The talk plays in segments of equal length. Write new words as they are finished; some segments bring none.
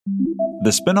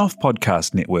The Spin-Off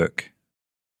Podcast Network.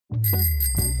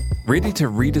 Ready to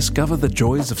rediscover the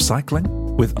joys of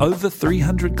cycling? With over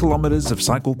 300 kilometres of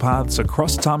cycle paths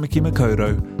across Tāmaki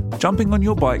Makaurau, jumping on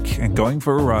your bike and going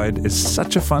for a ride is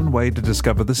such a fun way to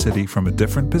discover the city from a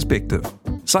different perspective.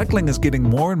 Cycling is getting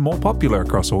more and more popular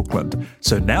across Auckland,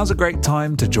 so now's a great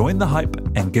time to join the hype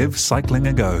and give cycling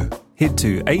a go. Head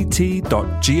to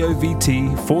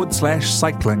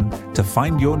at.govt/cycling to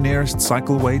find your nearest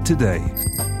cycleway today.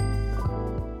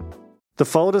 The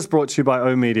Fold is brought to you by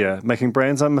O-Media, making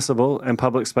brands unmissable and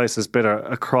public spaces better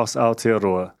across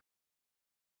Aotearoa.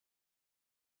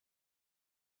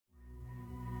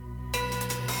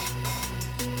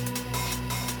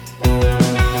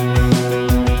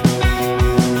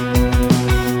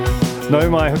 No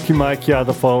mai hoki mai ki a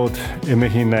The Fold, e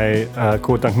mihi nei,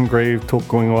 ko Duncan Grieve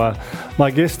tōku ingoa. My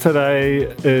guest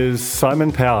today is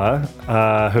Simon Power,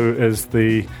 who is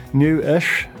the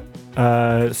new-ish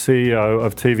CEO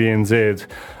of TVNZ,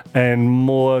 and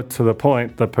more to the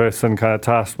point, the person kind of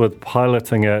tasked with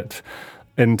piloting it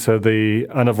into the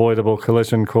unavoidable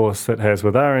collision course it has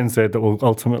with RNZ that will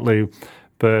ultimately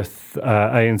birth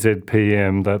ANZ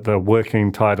PM, the working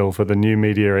title for the new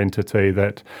media entity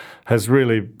that has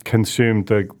really consumed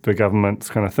the government's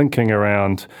kind of thinking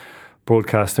around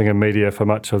broadcasting and media for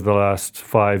much of the last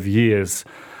 5 years.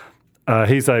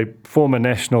 He's a former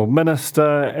national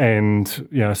minister, and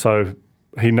so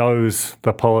he knows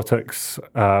the politics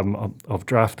of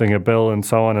drafting a bill and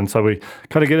so on. And so we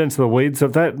kind of get into the weeds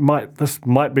of that. This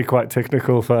might be quite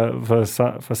technical for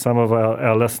some of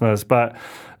our listeners, but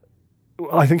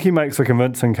I think he makes a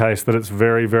convincing case that it's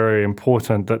very, very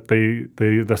important that the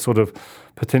sort of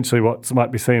potentially what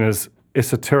might be seen as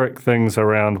esoteric things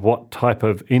around what type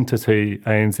of entity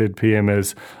ANZ PM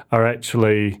is are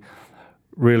actually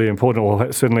really important, or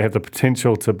certainly have the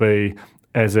potential to be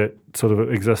as it sort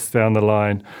of exists down the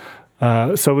line.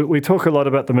 So we talk a lot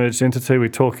about the merged entity. We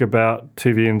talk about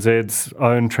TVNZ's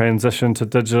own transition to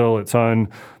digital, its own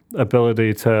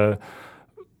ability to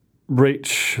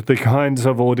reach the kinds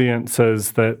of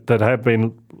audiences that have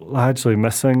been largely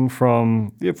missing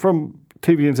from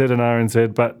TVNZ and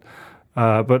RNZ, but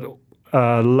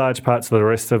large parts of the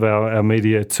rest of our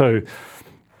media too.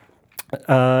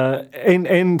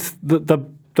 And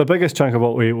the biggest chunk of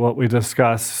what we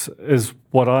discuss is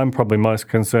what I'm probably most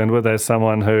concerned with as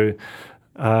someone who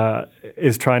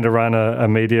is trying to run a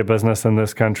media business in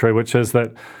this country, which is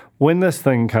that when this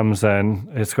thing comes in,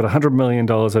 it's got $100 million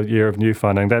a year of new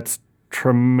funding. That's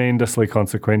tremendously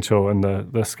consequential in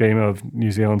the scheme of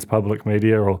New Zealand's public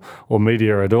media or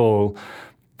media at all,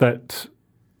 that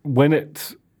when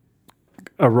it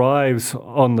arrives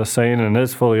on the scene and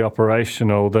is fully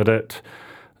operational, that it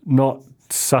not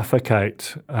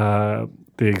suffocate the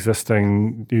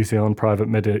existing New Zealand private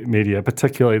media,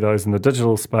 particularly those in the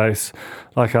digital space,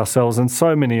 like ourselves and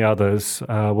so many others,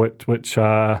 which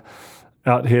are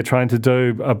out here trying to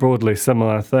do a broadly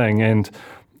similar thing. And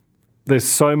there's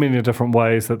so many different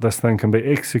ways that this thing can be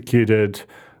executed,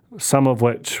 some of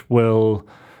which would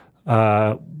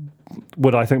I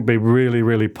think be really,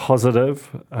 really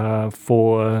positive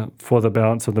for the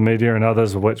balance of the media, and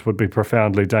others of which would be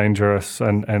profoundly dangerous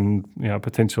and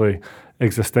potentially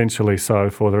existentially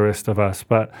so for the rest of us.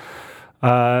 But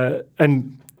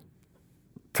and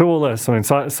to all this, I mean,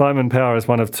 Simon Power is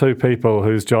one of two people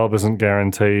whose job isn't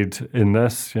guaranteed in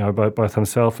this. Both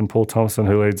himself and Paul Thompson,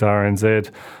 who leads RNZ,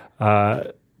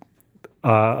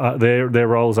 their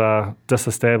roles are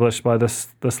disestablished by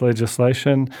this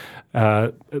legislation.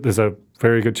 There's a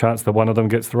very good chance that one of them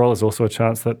gets the role. There's also a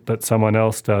chance that someone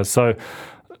else does. So,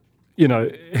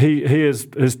 he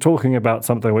is talking about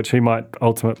something which he might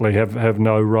ultimately have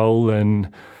no role in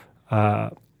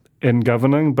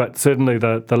governing, but certainly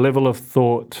the level of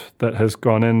thought that has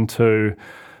gone into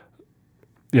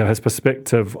his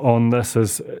perspective on this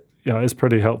is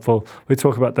pretty helpful. We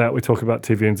talk about that. We talk about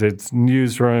TVNZ's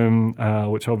newsroom,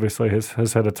 which obviously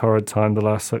has had a torrid time the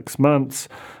last 6 months,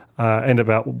 and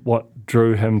about what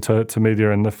drew him to media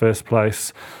in the first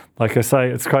place. Like I say,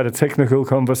 it's quite a technical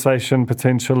conversation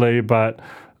potentially, but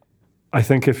I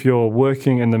think if you're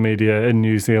working in the media in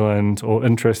New Zealand or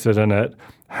interested in it,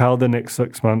 how the next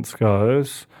 6 months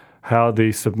goes, how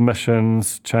the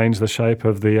submissions change the shape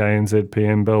of the ANZ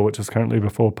PM bill, which is currently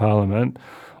before Parliament,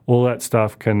 all that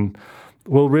stuff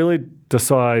will really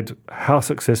decide how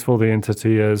successful the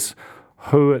entity is,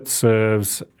 who it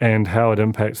serves, and how it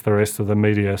impacts the rest of the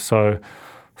media. So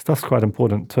stuff's quite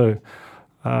important too.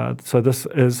 So this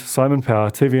is Simon Power,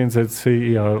 TVNZ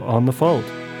CEO on The Fold.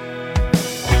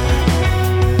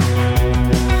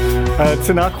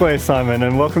 Tēnā koe, Simon,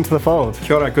 and welcome to the fold.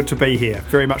 Kia ora, good to be here.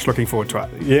 Very much looking forward to it.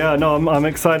 Yeah, no, I'm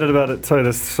excited about it too.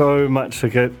 There's so much to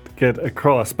get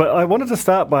across. But I wanted to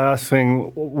start by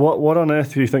asking, what on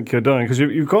earth do you think you're doing? Because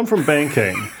you've gone from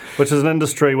banking, which is an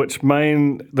industry which the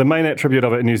main attribute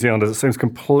of it in New Zealand is it seems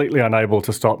completely unable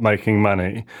to stop making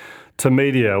money, to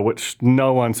media, which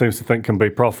no one seems to think can be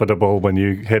profitable when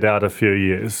you head out a few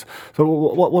years. So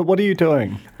what are you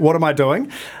doing? What am I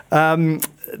doing?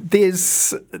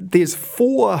 There's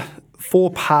four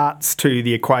parts to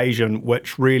the equation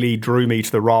which really drew me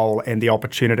to the role and the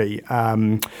opportunity.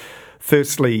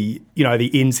 Firstly, the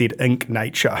NZ Inc.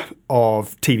 nature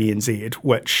of TVNZ,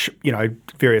 which,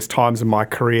 various times in my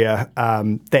career,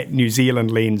 that New Zealand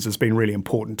lens has been really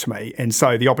important to me. And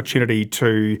so the opportunity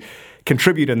to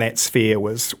contribute in that sphere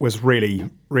was really,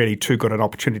 really too good an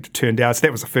opportunity to turn down. So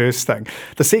that was the first thing.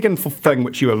 The second thing,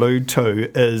 which you allude to,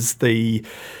 is the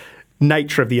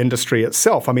nature of the industry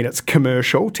itself. I mean, it's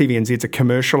commercial. TVNZ's a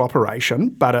commercial operation,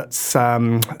 but it's its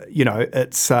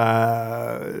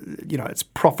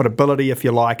profitability, if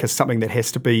you like, is something that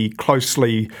has to be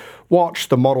closely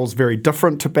watched. The model's very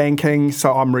different to banking,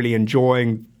 so I'm really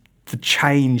enjoying the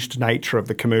changed nature of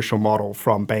the commercial model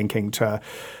from banking to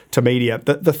media.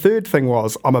 The third thing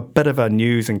was I'm a bit of a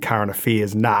news and current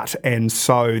affairs nut, and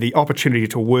so the opportunity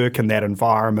to work in that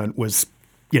environment was,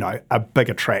 a big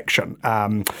attraction.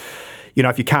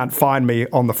 If you can't find me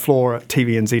on the floor at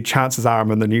TVNZ, chances are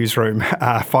I'm in the newsroom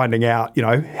finding out,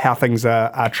 how things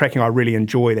are tracking. I really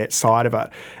enjoy that side of it.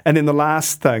 And then the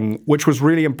last thing, which was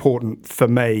really important for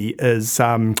me, is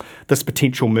this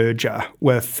potential merger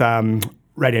with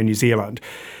Radio New Zealand.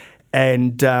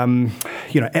 And,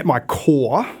 at my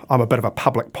core, I'm a bit of a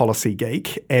public policy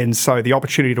geek. And so the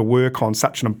opportunity to work on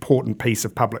such an important piece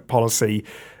of public policy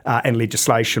and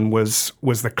legislation was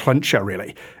the clincher,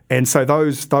 really. And so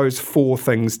those four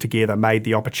things together made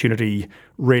the opportunity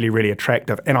really, really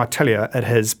attractive. And I tell you, it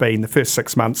has been, the first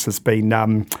 6 months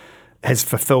has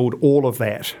fulfilled all of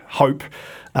that hope,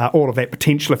 all of that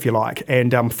potential, if you like,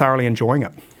 and I'm thoroughly enjoying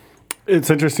it.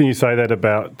 It's interesting you say that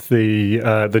about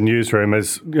the newsroom.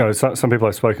 As some people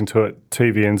I've spoken to at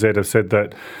TVNZ have said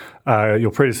that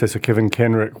your predecessor Kevin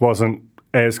Kenrick wasn't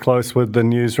as close with the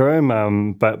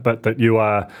newsroom, but that you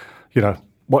are,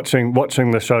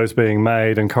 watching the shows being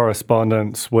made and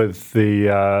correspondence with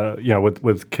the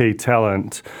with key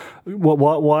talent.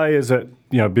 Why is it,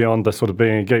 beyond the sort of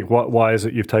being a geek, why is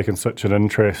it you've taken such an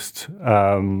interest,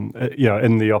 in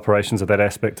the operations of that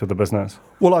aspect of the business?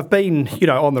 Well, I've been,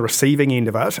 on the receiving end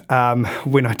of it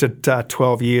when I did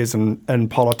 12 years in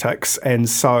politics, and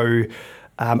so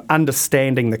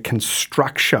understanding the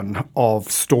construction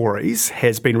of stories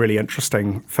has been really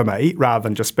interesting for me, rather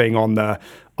than just being on the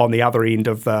other end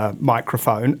of the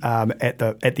microphone at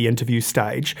the interview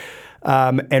stage.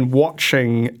 And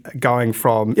watching, going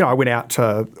from, I went out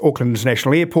to Auckland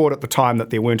International Airport at the time that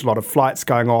there weren't a lot of flights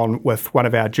going on with one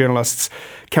of our journalists,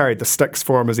 carried the sticks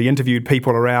for him as he interviewed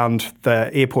people around the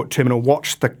airport terminal,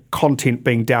 watched the content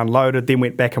being downloaded, then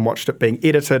went back and watched it being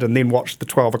edited, and then watched the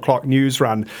 12 o'clock news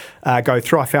run go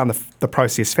through. I found the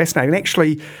process fascinating. And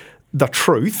actually, the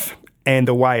truth and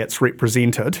the way it's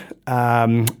represented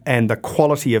and the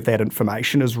quality of that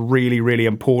information is really, really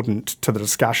important to the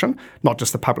discussion, not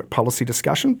just the public policy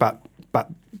discussion, but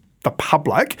the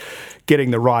public getting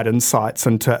the right insights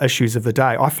into issues of the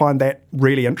day. I find that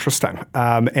really interesting.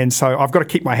 And so I've got to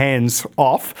keep my hands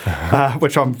off,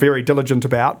 which I'm very diligent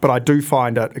about, but I do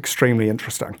find it extremely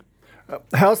interesting.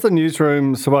 How's the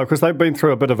newsroom survived? Because they've been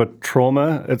through a bit of a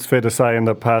trauma, it's fair to say, in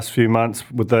the past few months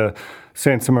with the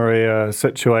Santa Maria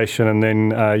situation and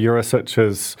then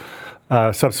Jurasic's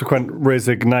subsequent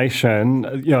resignation.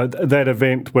 That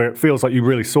event where it feels like you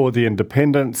really saw the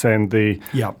independence and the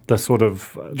sort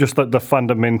of just the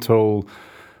fundamental,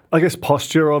 I guess,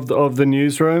 posture of the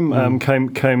newsroom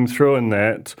came through in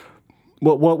that.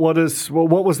 What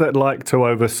was that like to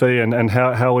oversee, and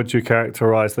how would you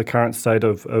characterise the current state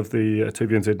of the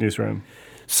TVNZ newsroom?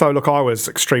 So, look, I was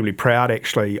extremely proud,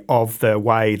 actually, of the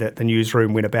way that the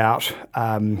newsroom went about,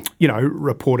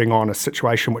 reporting on a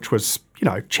situation which was,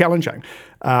 challenging.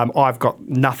 I've got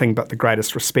nothing but the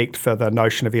greatest respect for the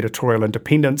notion of editorial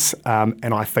independence,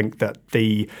 and I think that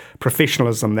the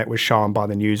professionalism that was shown by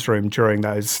the newsroom during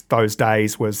those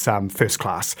days was first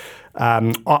class.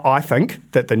 I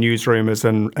think that the newsroom is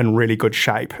in really good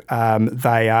shape.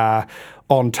 They are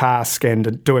on task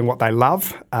and doing what they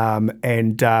love. I'm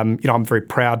very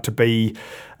proud to be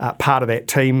part of that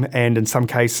team, and in some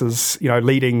cases,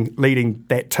 leading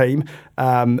that team.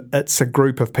 It's a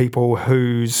group of people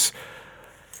whose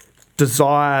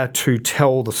desire to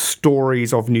tell the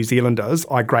stories of New Zealanders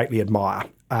I greatly admire.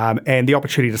 and the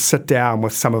opportunity to sit down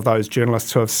with some of those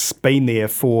journalists who have been there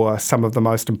for some of the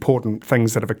most important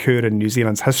things that have occurred in New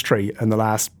Zealand's history in the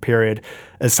last period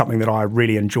is something that I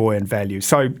really enjoy and value.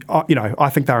 So, I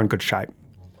think they're in good shape.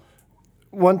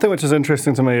 One thing which is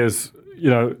interesting to me is,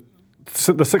 the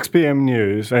 6pm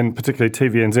news, and particularly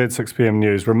TVNZ 6pm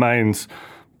news, remains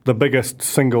the biggest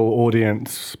single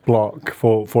audience block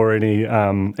for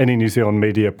any New Zealand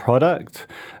media product.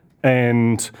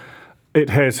 And it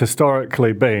has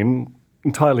historically been,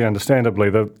 entirely understandably,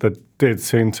 the dead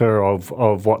centre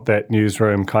of what that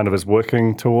newsroom kind of is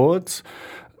working towards.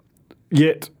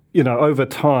 Yet, over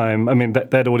time, I mean,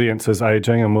 that audience is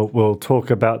ageing, and we'll talk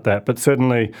about that. But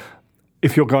certainly,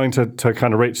 if you're going to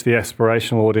kind of reach the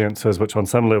aspirational audiences, which on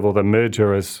some level the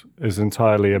merger is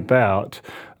entirely about,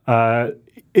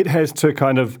 it has to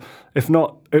kind of, if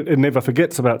not, it never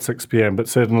forgets about 6pm, but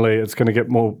certainly it's going to get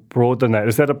more broad than that.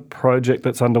 Is that a project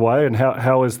that's underway, and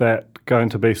how is that going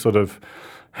to be sort of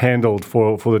handled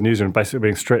for the newsroom, basically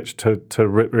being stretched to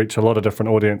reach a lot of different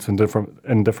audience in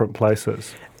different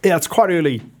places? Yeah, it's quite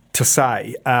early to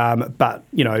say, but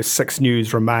 6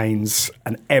 News remains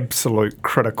an absolute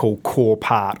critical core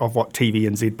part of what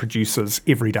TVNZ produces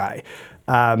every day.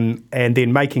 And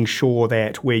then making sure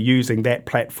that we're using that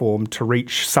platform to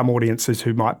reach some audiences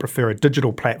who might prefer a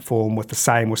digital platform with the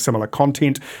same or similar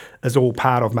content is all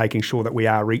part of making sure that we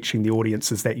are reaching the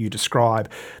audiences that you describe.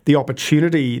 The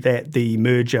opportunity that the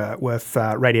merger with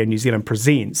Radio New Zealand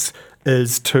presents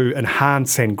is to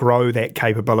enhance and grow that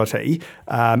capability,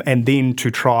 and then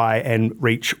to try and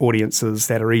reach audiences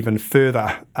that are even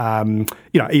further,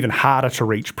 even harder to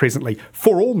reach presently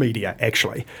for all media,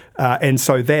 actually. And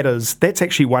so that's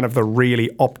actually one of the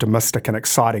really optimistic and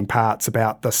exciting parts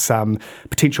about this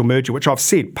potential merger, which I've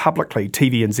said publicly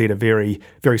TVNZ are very,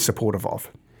 very supportive of.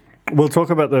 We'll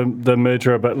talk about the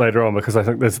merger a bit later on, because I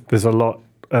think there's a lot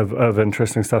of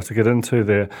interesting stuff to get into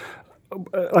there.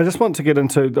 I just want to get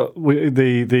into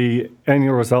the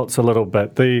annual results a little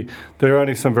bit. There are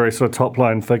only some very sort of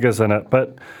top-line figures in it,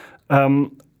 but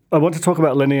I want to talk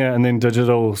about linear and then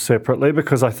digital separately,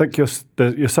 because I think you're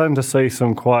starting to see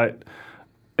some quite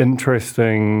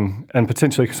interesting and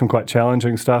potentially some quite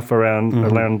challenging stuff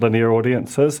around linear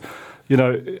audiences.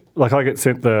 Like I get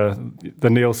sent the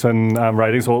Nielsen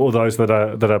ratings, or all those that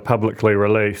are publicly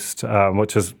released,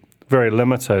 which is very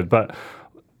limited, but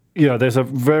there's a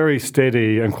very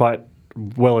steady and quite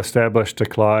well-established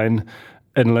decline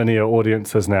in linear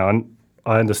audiences now, and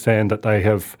I understand that they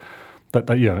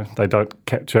don't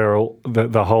capture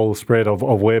the whole spread of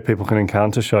where people can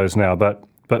encounter shows now, but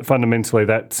fundamentally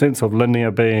that sense of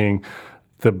linear being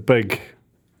the big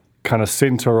kind of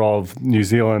centre of New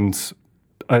Zealand's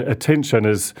attention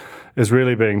is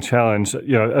really being challenged,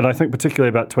 and I think particularly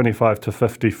about 25 to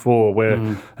 54,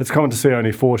 where it's common to see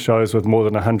only 4 shows with more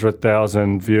than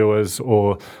 100,000 viewers,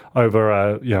 or over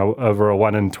a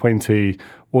 1 in 20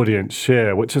 audience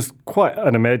share, which is quite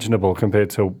unimaginable compared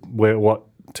to what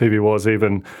TV was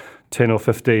even 10 or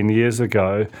 15 years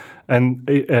ago, and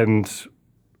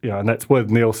that's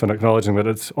with Nielsen acknowledging that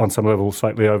it's on some level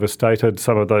slightly overstated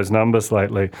some of those numbers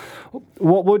lately.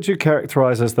 What would you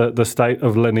characterise as the state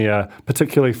of linear,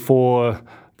 particularly for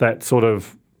that sort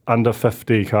of under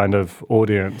 50 kind of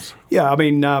audience? Yeah, I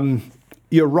mean,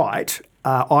 you're right.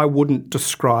 I wouldn't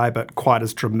describe it quite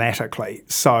as dramatically.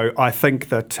 So I think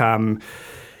that our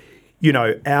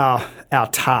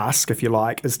task, if you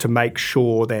like, is to make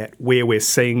sure that where we're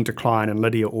seeing decline in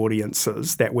linear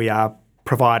audiences, that we are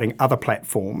providing other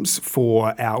platforms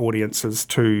for our audiences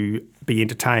to be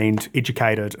entertained,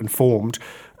 educated, informed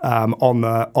on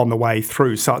the way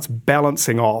through. So it's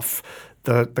balancing off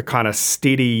the kind of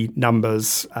steady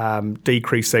numbers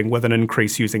decreasing with an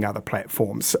increase using other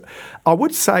platforms. I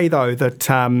would say, though, that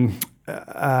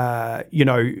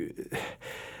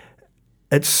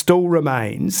it still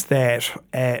remains that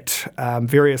at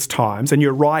various times, and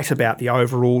you're right about the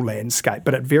overall landscape,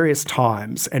 but at various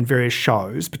times and various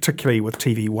shows, particularly with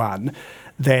TV1,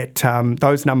 that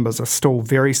those numbers are still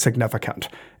very significant,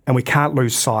 and we can't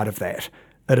lose sight of that.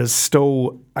 It is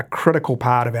still a critical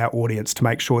part of our audience to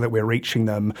make sure that we're reaching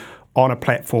them on a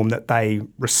platform that they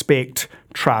respect,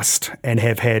 trust, and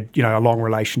have had a long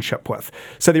relationship with.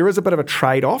 So there is a bit of a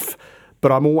trade-off.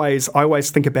 But I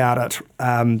always think about it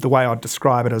the way I'd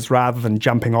describe it is, rather than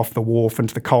jumping off the wharf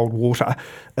into the cold water,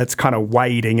 it's kind of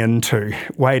wading into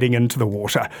the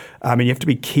water. And you have to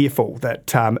be careful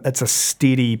that it's a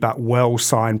steady but well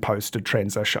signposted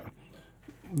transition.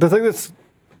 The thing that's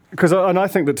and I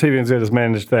think that TVNZ has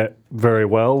managed that very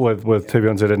well with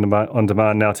TVNZ on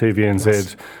demand, now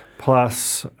TVNZ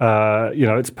Plus.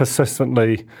 It's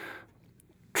persistently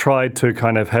tried to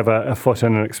kind of have a foot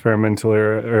in an experimental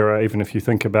era, even if you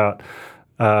think about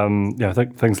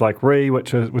things like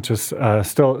which is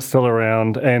still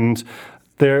around, and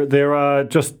there are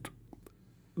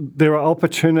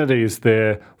opportunities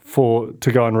there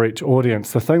to go and reach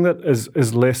audience. The thing that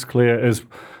is less clear is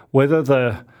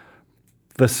whether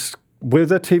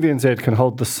whether TVNZ can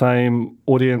hold the same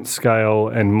audience scale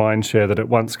and mind share that it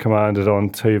once commanded on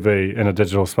TV in a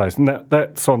digital space. And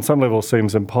that's on some level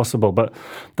seems impossible. But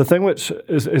the thing which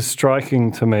is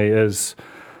striking to me is,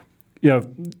 you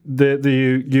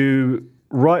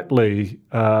rightly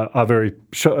are very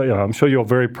sure, I'm sure you're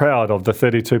very proud of the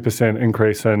 32%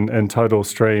 increase in total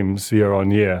streams year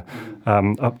on year,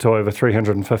 up to over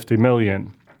 350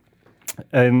 million.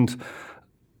 And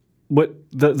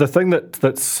the thing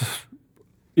that's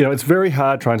it's very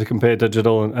hard trying to compare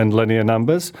digital and linear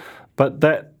numbers, but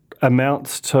that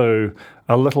amounts to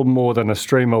a little more than a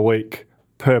stream a week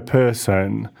per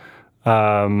person,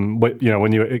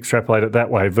 when you extrapolate it that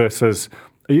way, versus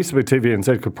it used to be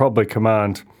TVNZ could probably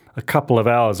command a couple of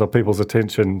hours of people's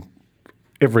attention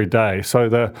every day. So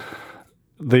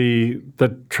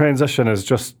the transition is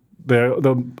just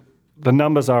the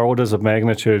numbers are orders of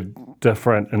magnitude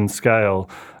different in scale.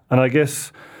 And I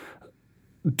guess,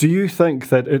 do you think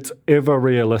that it's ever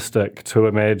realistic to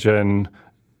imagine,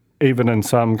 even in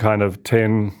some kind of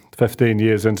 10, 15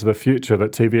 years into the future,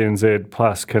 that TVNZ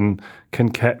Plus can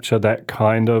capture that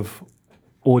kind of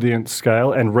audience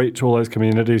scale and reach all those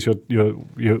communities where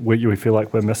you feel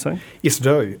like we're missing? Yes, I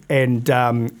do. And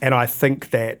I think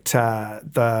that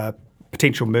the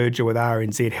potential merger with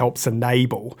RNZ helps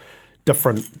enable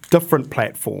different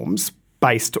platforms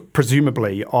based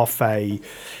presumably off a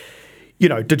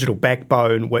digital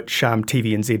backbone, which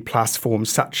TVNZ Plus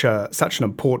forms such an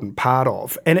important part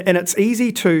of, and it's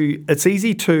easy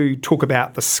to talk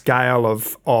about the scale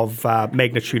of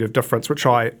magnitude of difference, which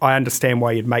I understand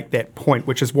why you'd make that point,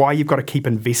 which is why you've got to keep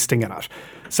investing in it.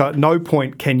 So at no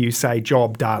point can you say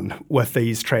job done with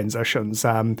these transitions.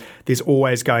 There's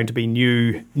always going to be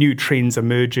new trends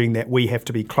emerging that we have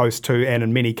to be close to, and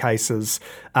in many cases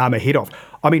ahead of.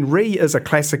 I mean, Re is a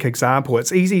classic example.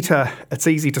 It's easy to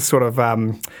sort of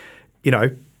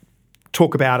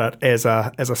talk about it as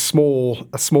a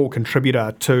small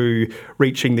contributor to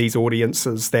reaching these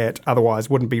audiences that otherwise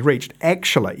wouldn't be reached.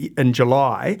 Actually, in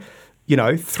July,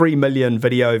 3 million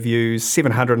video views,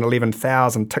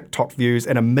 711,000 TikTok views,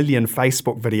 and 1 million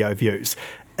Facebook video views.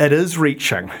 It is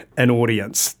reaching an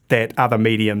audience that other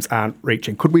mediums aren't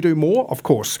reaching. Could we do more? Of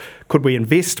course. Could we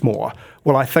invest more?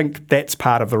 Well, I think that's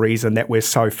part of the reason that we're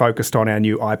so focused on our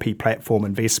new IP platform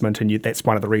investment, and that's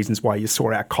one of the reasons why you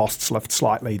saw our costs lift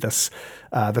slightly this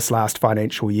last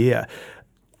financial year.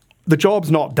 The job's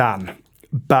not done,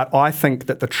 but I think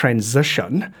that the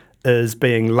transition is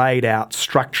being laid out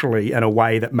structurally in a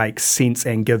way that makes sense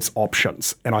and gives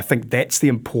options. And I think that's the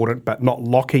important bit, not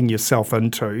locking yourself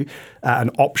into an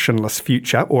optionless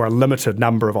future or a limited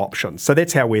number of options. So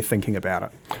that's how we're thinking about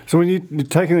it. So when you're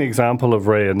taking the example of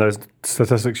Re and those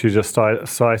statistics you just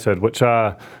cited, which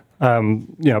are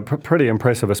pretty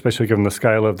impressive, especially given the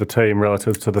scale of the team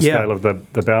relative to the scale of the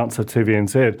balance of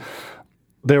TVNZ,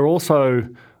 they're also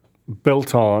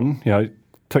built on,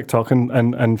 TikTok and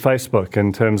Facebook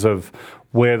in terms of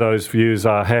where those views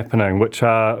are happening, which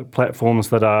are platforms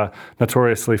that are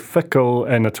notoriously fickle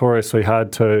and notoriously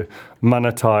hard to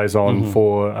monetize on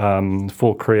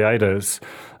for creators.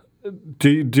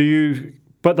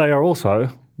 But they are also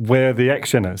where the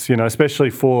action is, especially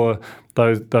for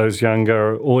those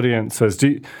younger audiences.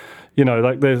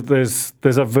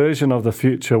 There's a version of the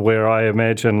future where I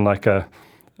imagine like an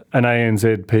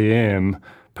ANZ PM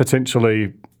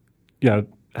potentially,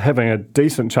 having a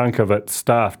decent chunk of its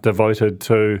staff devoted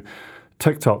to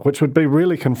TikTok, which would be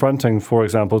really confronting, for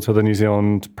example, to the New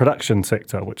Zealand production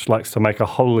sector, which likes to make a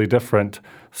wholly different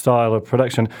style of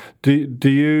production.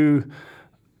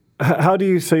 How do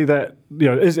you see that?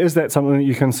 Is that something that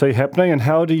you can see happening? And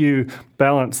how do you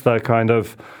balance the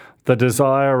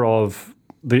desire of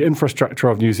the infrastructure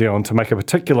of New Zealand to make a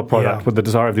particular product with the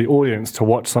desire of the audience to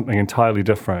watch something entirely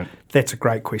different? That's a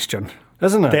great question.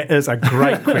 Isn't it? That is a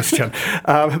great question.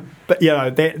 But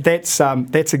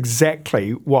that's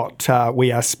exactly what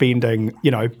we are spending,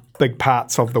 big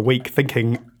parts of the week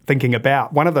thinking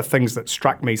about. One of the things that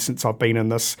struck me since I've been in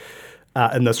this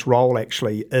role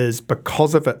actually is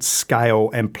because of its scale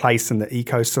and place in the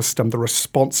ecosystem, the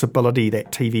responsibility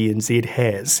that TVNZ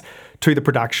has to the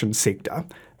production sector.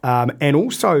 And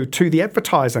also to the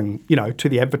advertising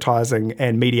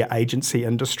and media agency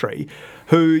industry,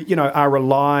 who are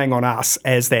relying on us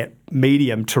as that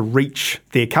medium to reach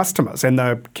their customers, and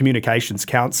the Communications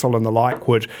Council and the like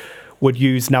would would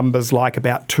use numbers like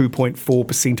about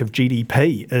 2.4% of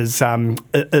GDP is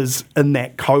in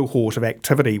that cohort of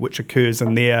activity which occurs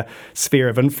in their sphere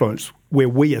of influence, where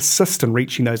we assist in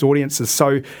reaching those audiences.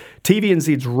 So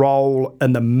TVNZ's role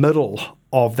in the middle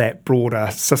of that broader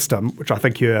system, which I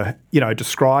think you're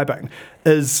describing,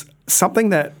 is something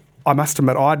that I must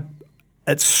admit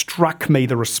it struck me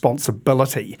the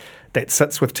responsibility that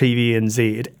sits with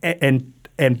TVNZ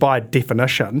and by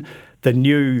definition the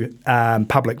new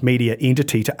public media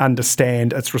entity to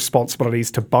understand its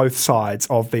responsibilities to both sides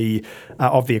of the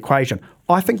equation.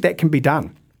 I think that can be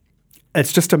done.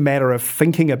 It's just a matter of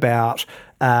thinking about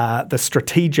the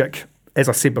strategic, as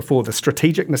I said before, the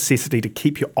strategic necessity to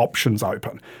keep your options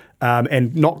open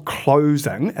and not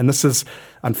closing. And this is,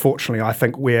 unfortunately, I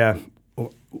think where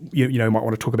you might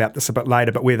want to talk about this a bit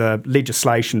later, but where the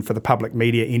legislation for the public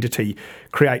media entity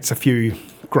creates a few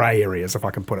grey areas, if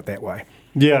I can put it that way.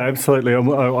 Yeah, absolutely. I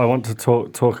want to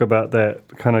talk about that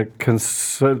kind of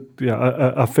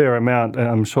a fair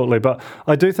amount shortly, but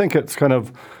I do think it's kind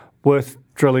of worth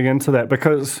drilling into that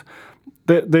because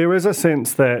there is a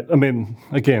sense that, I mean,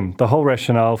 again, the whole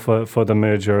rationale for the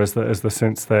merger is the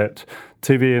sense that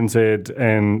TVNZ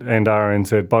and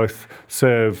RNZ both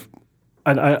serve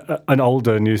an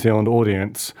older New Zealand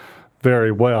audience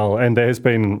very well, and there has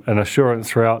been an assurance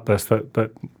throughout this that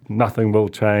nothing will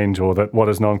change or that what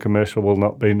is non-commercial will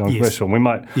not be non-commercial. Yes. We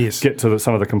might get to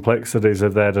some of the complexities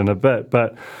of that in a bit,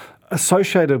 but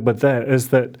associated with that is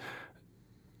that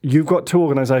you've got two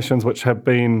organisations which have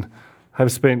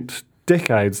spent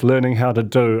decades learning how to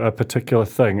do a particular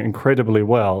thing incredibly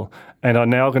well and are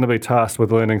now going to be tasked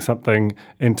with learning something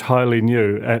entirely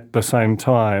new at the same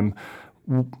time,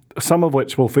 some of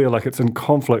which will feel like it's in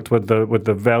conflict with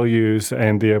the values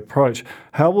and the approach.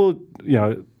 How will,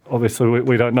 obviously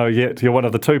we don't know yet, you're one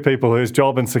of the two people whose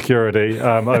job insecurity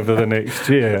over the next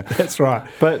year. That's right.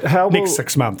 But how will... Next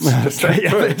 6 months.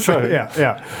 True.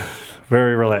 Yeah.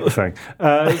 Very relaxing.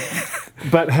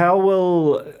 But how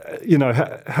will,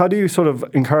 how do you sort of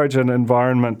encourage an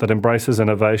environment that embraces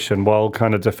innovation while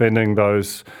kind of defending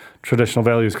those traditional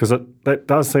values? Because that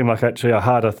does seem like actually a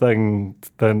harder thing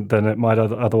than it might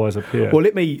otherwise appear. Well,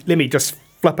 let me just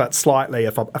flip it slightly,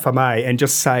 if I may, and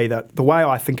just say that the way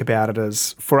I think about it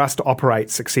is for us to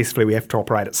operate successfully, we have to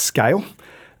operate at scale.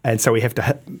 And so we have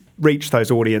to reach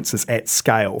those audiences at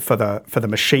scale for the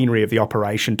machinery of the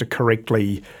operation to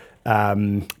correctly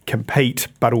compete,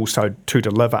 but also to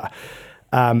deliver.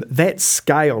 That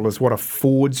scale is what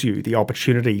affords you the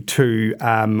opportunity to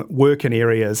work in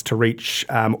areas to reach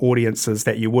audiences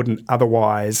that you wouldn't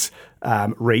otherwise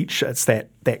reach. It's that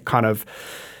kind of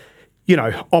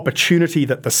opportunity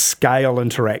that the scale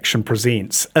interaction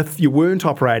presents. If you weren't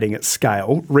operating at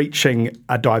scale, reaching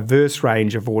a diverse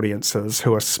range of audiences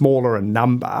who are smaller in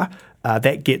number,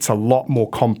 that gets a lot more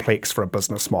complex for a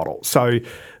business model. So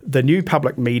the new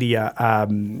public media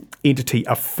entity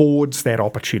affords that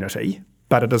opportunity,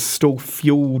 but it is still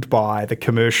fueled by the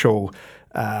commercial,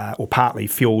 or partly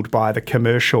fueled by the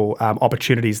commercial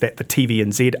opportunities that the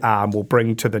TVNZ arm will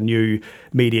bring to the new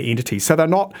media entity. So they're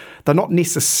not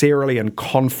necessarily in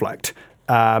conflict.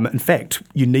 In fact,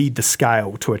 you need the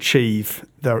scale to achieve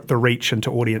the reach into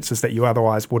audiences that you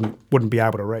otherwise wouldn't be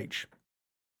able to reach.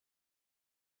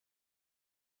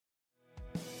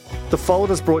 The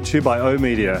Fold is brought to you by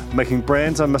oOh!media, making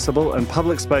brands unmissable and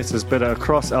public spaces better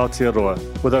across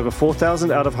Aotearoa, with over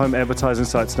 4,000 out-of-home advertising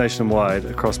sites nationwide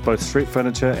across both street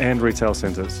furniture and retail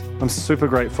centres. I'm super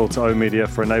grateful to oOh!media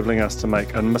for enabling us to make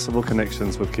unmissable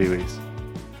connections with Kiwis.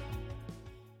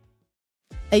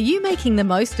 Are you making the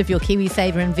most of your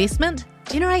KiwiSaver investment?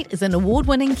 Generate is an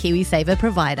award-winning KiwiSaver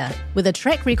provider with a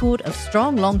track record of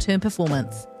strong long-term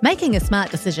performance. Making a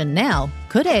smart decision now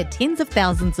could add tens of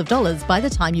thousands of dollars by the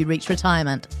time you reach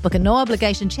retirement. Book a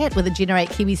no-obligation chat with a Generate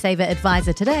KiwiSaver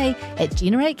advisor today at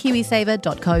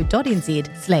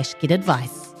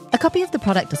generatekiwisaver.co.nz/get-advice. A copy of the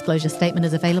product disclosure statement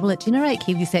is available at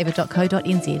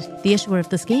generatekiwisaver.co.nz. The issuer of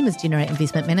the scheme is Generate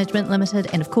Investment Management Limited,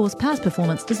 and of course, past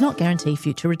performance does not guarantee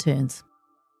future returns.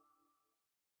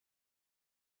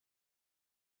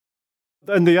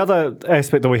 And the other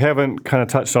aspect that we haven't kind of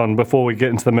touched on before we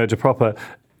get into the merger proper,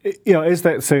 is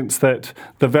that sense that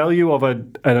the value of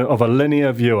a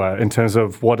linear viewer in terms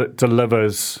of what it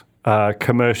delivers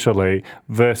commercially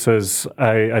versus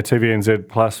a TVNZ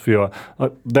Plus viewer,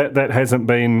 that hasn't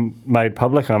been made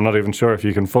public. I'm not even sure if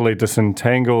you can fully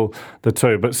disentangle the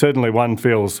two, but certainly one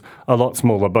feels a lot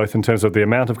smaller, both in terms of the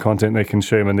amount of content they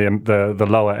consume and the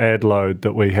lower ad load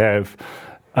that we have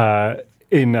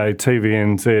in a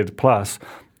TVNZ Plus.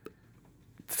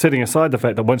 setting aside the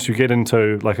fact that once you get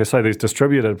into, like I say, these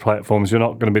distributed platforms, you're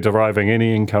not going to be deriving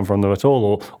any income from them at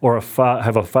all, or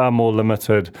have a far more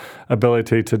limited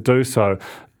ability to do so.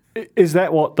 Is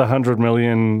that what the 100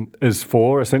 million is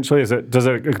for, essentially? Does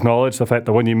it acknowledge the fact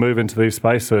that when you move into these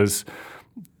spaces,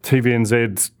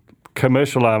 TVNZ's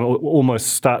commercial arm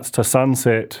almost starts to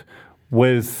sunset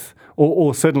with,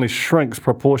 or certainly shrinks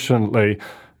proportionately,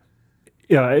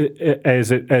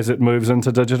 as it moves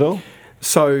into digital?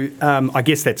 So I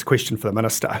guess that's a question for the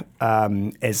Minister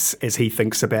as he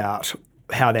thinks about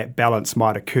how that balance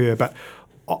might occur. But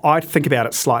I think about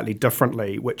it slightly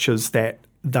differently, which is that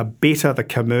the better the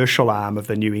commercial arm of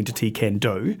the new entity can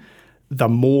do, the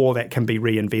more that can be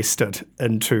reinvested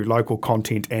into local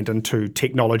content and into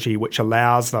technology which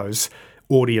allows those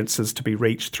audiences to be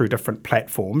reached through different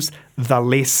platforms, the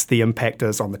less the impact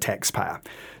is on the taxpayer.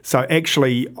 So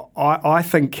actually, I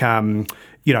think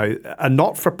a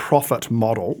not-for-profit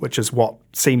model, which is what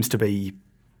seems to be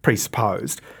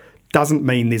presupposed, doesn't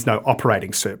mean there's no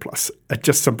operating surplus. It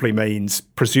just simply means,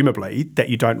 presumably, that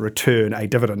you don't return a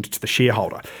dividend to the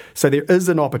shareholder. So there is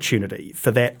an opportunity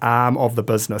for that arm of the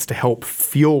business to help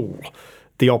fuel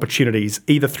the opportunities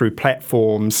either through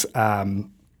platforms,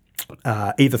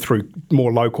 either through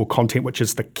more local content, which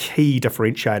is the key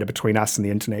differentiator between us and the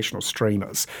international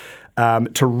streamers,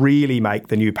 to really make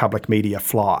the new public media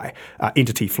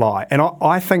entity fly. And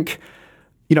I think,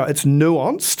 it's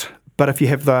nuanced. But if you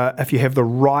have the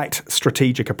right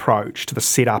strategic approach to the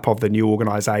setup of the new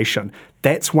organisation,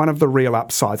 that's one of the real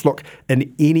upsides. Look,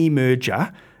 in any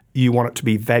merger, you want it to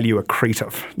be value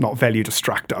accretive, not value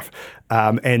destructive.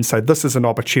 And so this is an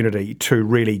opportunity to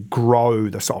really grow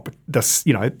this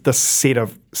set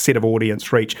of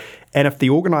audience reach. And if the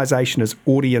organisation is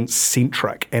audience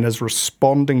centric and is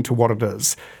responding to what it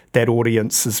is that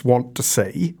audiences want to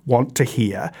see, want to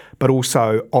hear, but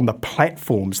also on the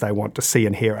platforms they want to see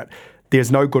and hear it, there's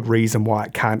no good reason why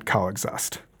it can't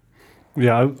coexist.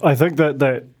 Yeah, I think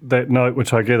that note,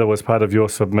 which I gather was part of your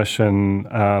submission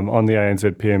on the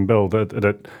ANZ PM bill,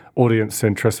 that audience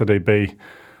centricity be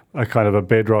a kind of a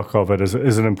bedrock of it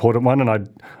is an important one. And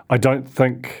I don't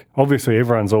think, obviously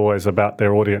everyone's always about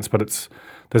their audience, but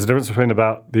there's a difference between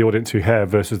about the audience you have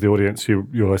versus the audience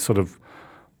you're sort of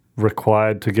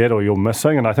required to get or you're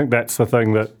missing. And I think that's the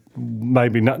thing that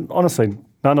maybe, honestly,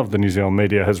 none of the New Zealand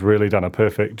media has really done a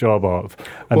perfect job of,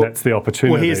 and that's the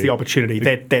opportunity. Well, here's the opportunity.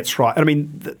 That's right. I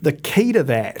mean, the key to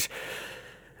that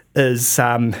is,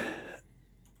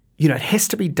 it has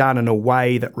to be done in a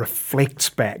way that reflects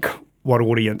back what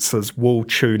audiences will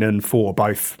tune in for,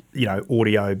 both,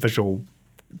 audio, visual,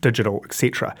 digital,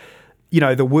 etc.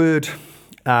 The word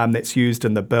that's used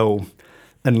in the bill,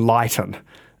 enlighten,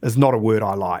 is not a word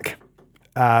I like.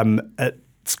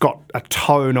 It's got a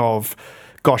tone of,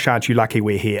 gosh, aren't you lucky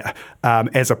we're here,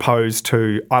 as opposed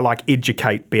to, I like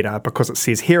educate better because it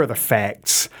says, here are the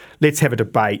facts, let's have a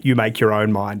debate, you make your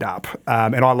own mind up.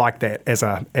 And I like that as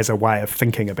a way of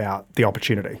thinking about the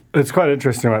opportunity. It's quite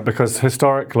interesting, right, because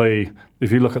historically,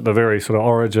 if you look at the very sort of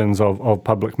origins of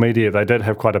public media, they did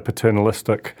have quite a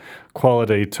paternalistic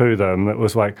quality to them. It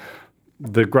was like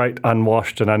the great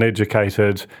unwashed and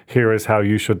uneducated, here is how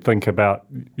you should think about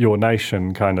your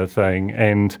nation kind of thing.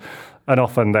 And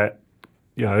often that,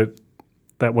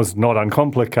 that was not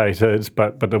uncomplicated,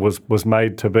 but it was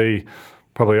made to be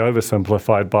probably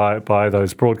oversimplified by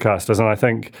those broadcasters. And I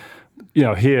think,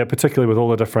 here, particularly with all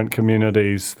the different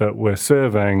communities that we're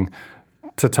serving,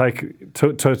 to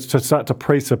start to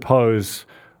presuppose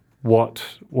what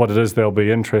it is they'll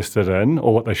be interested in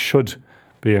or what they should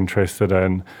be interested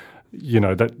in,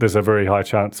 that there's a very high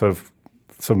chance of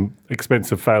some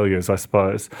expensive failures, I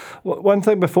suppose. One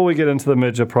thing before we get into the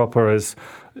merger proper is,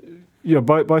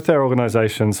 both our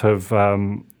organisations have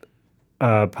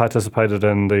participated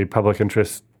in the Public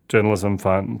Interest Journalism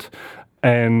Fund,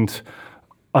 and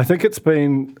I think it's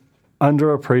been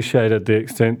underappreciated the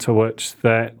extent to which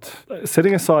that,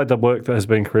 setting aside the work that has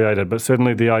been created, but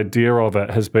certainly the idea of it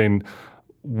has been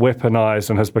weaponised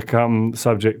and has become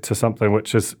subject to something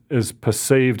which is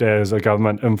perceived as a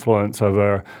government influence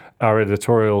over our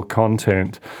editorial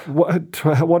content.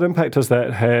 What impact has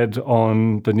that had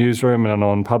on the newsroom and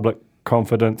on public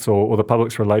confidence or the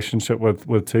public's relationship with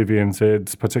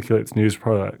TVNZ's, particularly its news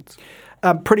products?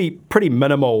 Pretty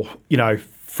minimal,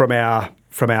 from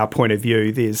our point of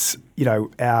view. There's,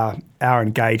 our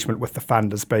engagement with the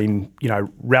fund has been,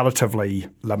 relatively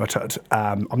limited.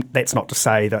 That's not to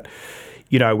say that,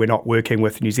 we're not working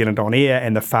with New Zealand On Air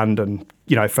and the fund and,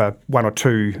 for one or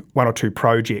two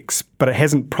projects, but it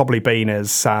hasn't probably been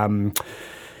as,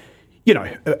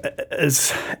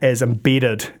 as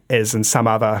embedded as in some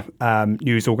other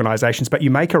news organisations. But you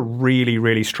make a really,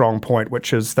 really strong point,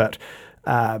 which is that,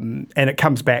 and it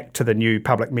comes back to the new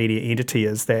public media entity,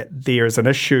 is that there is an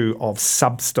issue of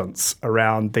substance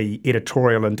around the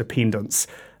editorial independence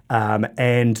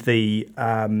and the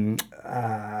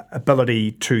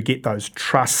ability to get those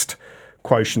trust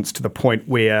quotients to the point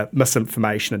where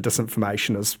misinformation and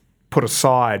disinformation is put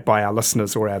aside by our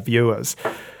listeners or our viewers.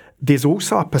 There's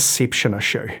also a perception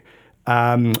issue,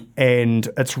 and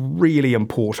it's really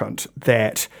important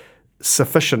that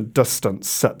sufficient distance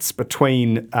sits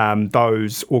between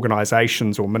those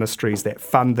organisations or ministries that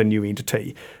fund the new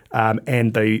entity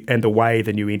and the way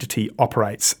the new entity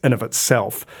operates in of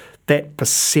itself. That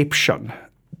perception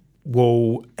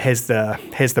has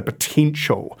the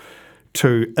potential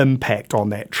to impact on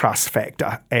that trust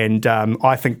factor, and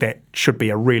I think that should be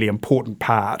a really important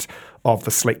part of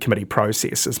the Select Committee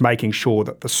process, is making sure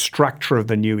that the structure of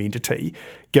the new entity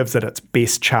gives it its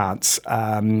best chance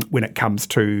when it comes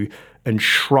to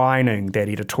enshrining that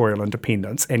editorial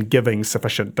independence and giving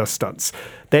sufficient distance.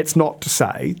 That's not to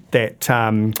say that,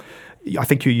 I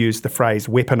think you used the phrase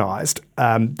weaponised,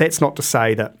 that's not to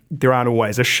say that there aren't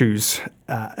always issues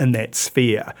in that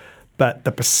sphere, but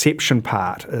the perception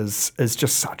part is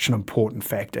just such an important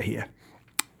factor here.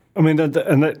 I mean,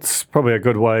 and that's probably a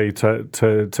good way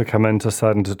to come into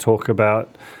starting to talk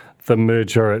about the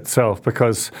merger itself,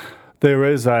 because there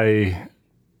is a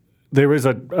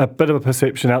bit of a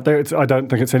perception out there. I don't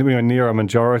think it's anywhere near a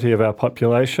majority of our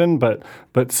population, but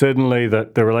certainly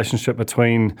that the relationship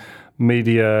between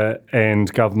media and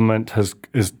government is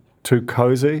too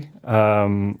cosy,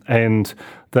 and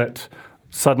that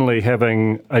suddenly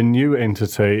having a new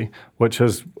entity which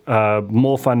has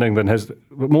more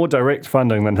direct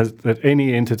funding than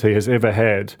any entity has ever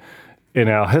had in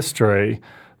our history,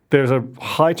 there's a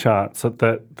high chance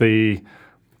that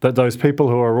those people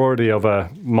who are already of a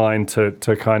mind to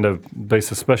kind of be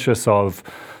suspicious of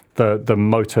the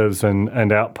motives and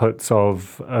outputs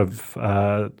of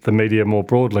the media more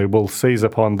broadly will seize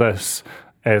upon this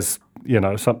as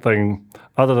something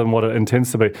other than what it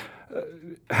intends to be.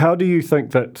 How do you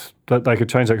think that they could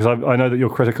change that? Because I know that you're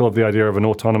critical of the idea of an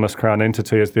autonomous Crown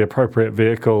entity as the appropriate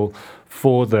vehicle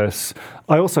for this.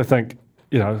 I also think,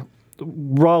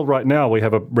 while right now we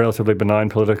have a relatively benign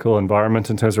political environment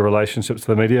in terms of relationships to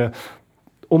the media,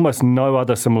 almost no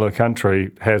other similar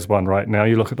country has one right now.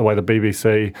 You look at the way the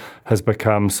BBC has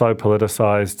become so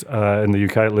politicised in the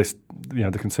UK, at least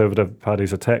the Conservative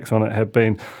Party's attacks on it have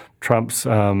been. Trump's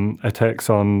attacks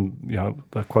on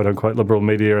the quote-unquote liberal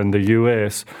media in the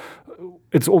US,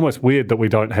 it's almost weird that we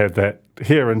don't have that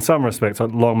here in some respects.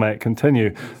 Long may it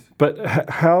continue. But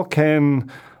how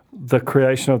can the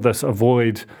creation of this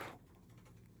avoid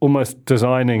almost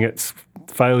designing its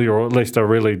failure, or at least a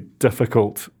really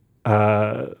difficult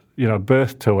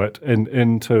birth to it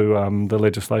into the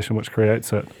legislation which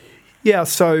creates it? Yeah,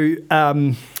 so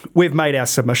we've made our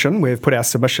submission. We've put our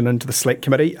submission into the Select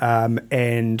Committee,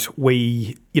 and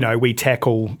we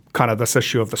tackle kind of this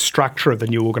issue of the structure of the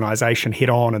new organisation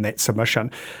head on in that submission.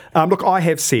 Look, I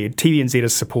have said TVNZ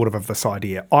is supportive of this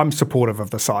idea. I'm supportive of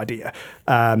this idea.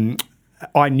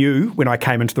 I knew when I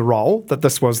came into the role that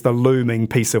this was the looming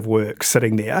piece of work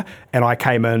sitting there, and I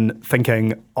came in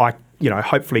thinking I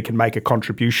hopefully can make a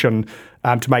contribution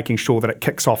to making sure that it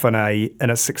kicks off in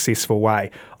a successful way.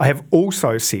 I have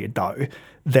also said, though,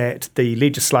 that the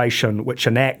legislation which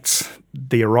enacts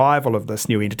the arrival of this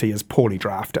new entity is poorly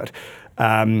drafted,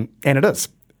 and it is.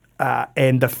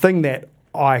 And the thing that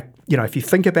if you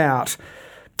think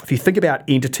about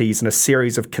entities in a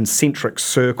series of concentric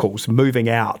circles moving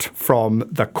out from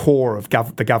the core of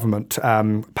the government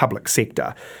public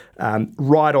sector,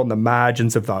 right on the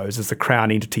margins of those is the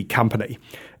Crown entity company,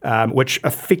 which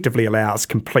effectively allows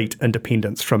complete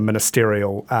independence from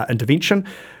ministerial intervention.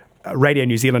 Radio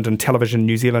New Zealand and Television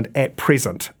New Zealand at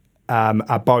present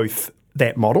are both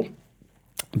that model.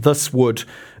 This would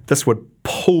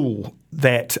pull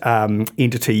that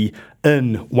entity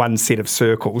in one set of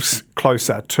circles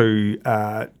closer to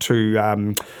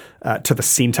the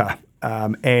centre,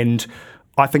 and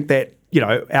I think that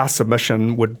our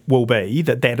submission will be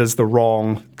that is the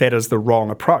wrong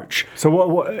approach.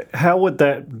 So how would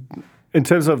that, in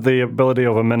terms of the ability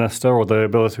of a minister or the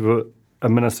ability of a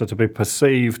minister to be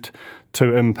perceived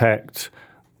to impact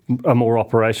a more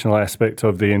operational aspect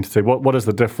of the entity, what is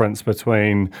the difference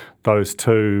between those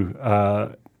two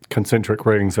concentric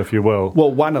rings, if you will?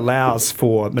 Well, one allows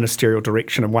for ministerial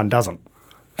direction and one doesn't.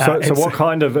 So what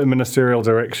kind of ministerial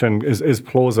direction is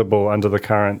plausible under the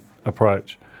current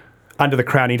approach? Under the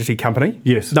Crown Entity Company?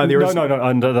 Yes. No, there is... No,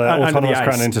 under the Autonomous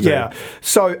Crown Entity. Yeah.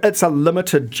 So it's a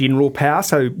limited general power.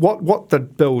 So what the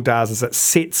bill does is it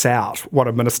sets out what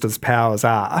a minister's powers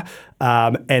are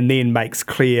and then makes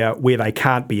clear where they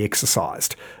can't be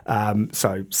exercised.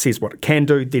 So says what it can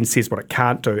do, then says what it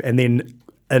can't do, and then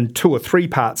in 2 or 3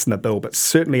 parts in the bill, but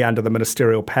certainly under the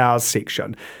ministerial powers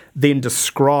section, then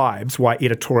describes why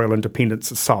editorial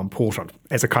independence is so important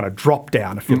as a kind of drop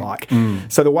down, if you like.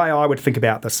 So the way I would think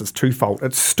about this is twofold.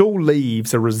 It still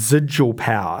leaves a residual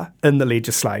power in the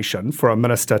legislation for a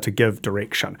minister to give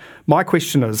direction. My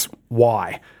question is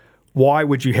why? Why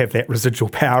would you have that residual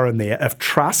power in there if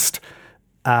trust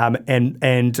and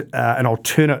an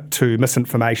alternate to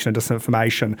misinformation and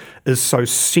disinformation is so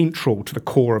central to the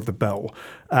core of the bill?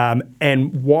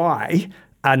 And why?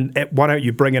 And why don't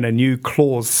you bring in a new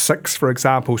Clause 6, for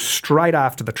example, straight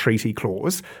after the treaty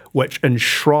clause, which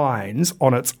enshrines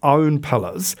on its own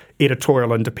pillars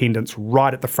editorial independence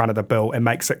right at the front of the bill and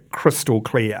makes it crystal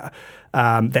clear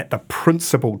that the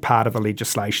principled part of the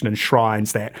legislation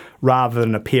enshrines that rather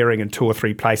than appearing in 2 or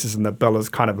 3 places in the bill as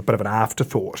kind of a bit of an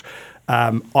afterthought.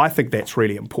 I think that's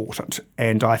really important.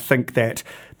 And I think that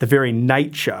the very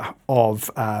nature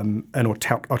of an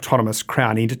autonomous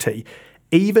Crown entity,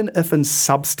 even if in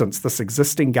substance this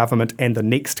existing government and the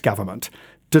next government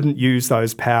didn't use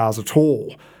those powers at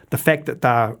all, the fact that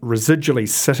they're residually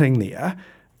sitting there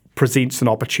presents an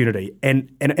opportunity. And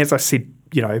as I said,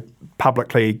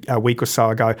 publicly a week or so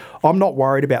ago, I'm not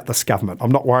worried about this government.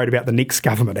 I'm not worried about the next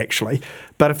government, actually.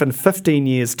 But if in 15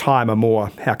 years' time a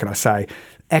more, how can I say,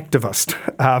 activist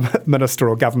minister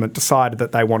or government decided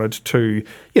that they wanted to,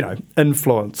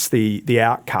 influence the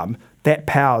outcome, that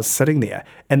power's sitting there.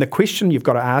 And the question you've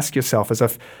got to ask yourself is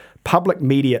if public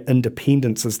media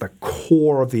independence is the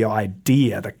core of the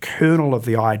idea, the kernel of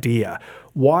the idea,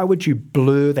 why would you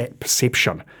blur that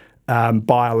perception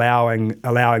by allowing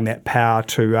that power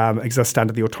to exist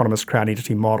under the autonomous Crown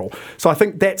entity model? So I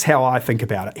think that's how I think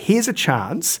about it. Here's a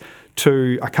chance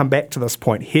I come back to this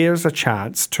point, here's a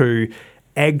chance to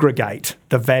aggregate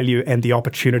the value and the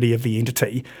opportunity of the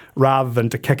entity rather than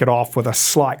to kick it off with a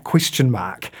slight question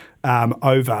mark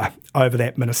over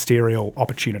that ministerial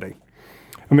opportunity.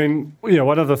 I mean,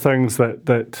 one of the things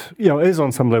that is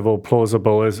on some level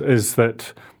plausible is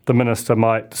that the minister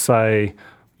might say,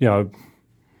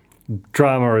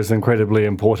 drama is incredibly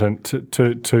important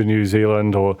to New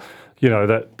Zealand, or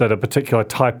that a particular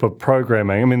type of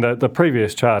programming. I mean, the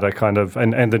previous charter kind of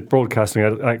and the Broadcasting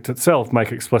Act itself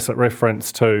make explicit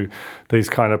reference to these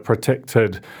kind of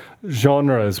protected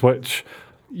genres, which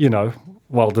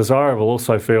while desirable,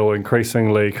 also feel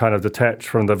increasingly kind of detached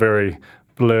from the very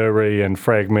blurry and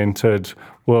fragmented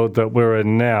world that we're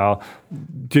in now.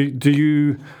 Do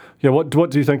you what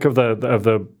do you think of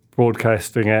the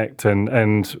Broadcasting Act and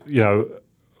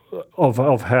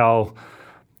of how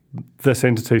this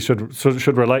entity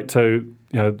should relate to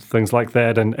things like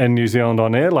that and New Zealand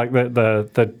On Air, like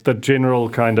the general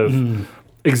kind of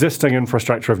existing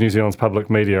infrastructure of New Zealand's public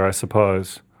media, I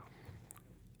suppose?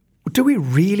 Do we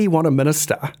really want a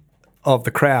minister of the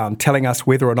Crown telling us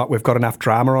whether or not we've got enough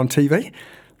drama on TV?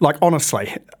 Like,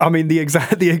 honestly, I mean, the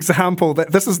example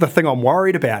that this is the thing I'm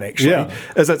worried about, actually,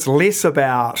 is it's less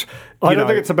about... I don't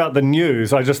think it's about the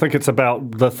news. I just think it's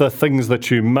about the things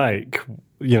that you make,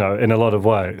 in a lot of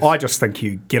ways. I just think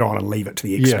you get on and leave it to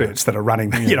the experts that are running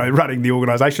the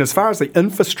organisation. As far as the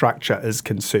infrastructure is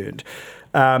concerned,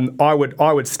 I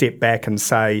would step back and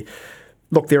say,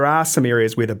 look, there are some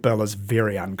areas where the bill is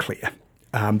very unclear.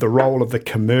 The role of the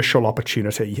commercial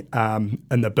opportunity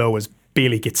in the bill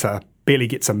barely gets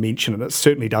a mention, and it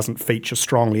certainly doesn't feature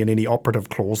strongly in any operative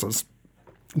clauses.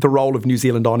 The role of New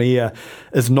Zealand On Air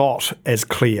is not as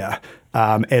clear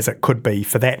as it could be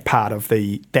for that part of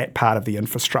the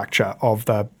infrastructure of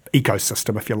the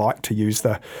ecosystem, if you like, to use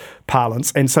the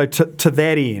parlance. And so to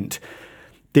that end,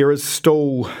 there is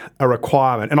still a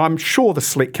requirement, and I'm sure the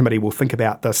Select Committee will think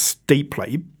about this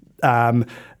deeply, will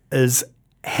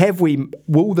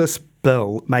this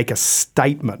bill make a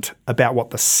statement about what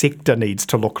the sector needs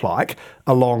to look like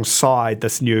alongside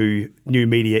this new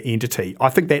media entity? I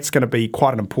think that's going to be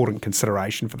quite an important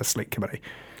consideration for the Select Committee.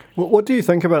 What do you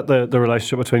think about the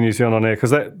relationship between New Zealand On Air?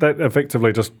 Because that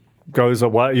effectively just goes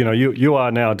away. You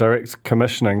are now direct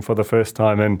commissioning for the first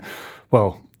time, and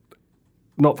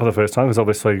not for the first time, because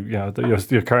obviously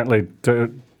you're currently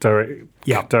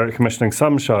direct commissioning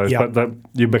some shows, but that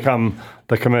you become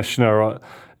the commissioner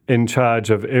in charge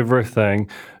of everything.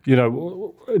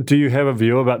 Do you have a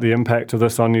view about the impact of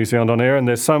this on New Zealand On Air? And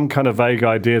there's some kind of vague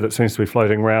idea that seems to be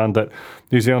floating around that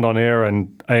New Zealand On Air and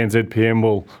ANZPM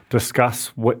will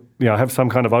discuss have some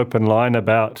kind of open line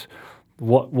about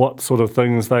what sort of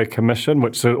things they commission,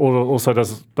 which also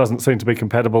doesn't seem to be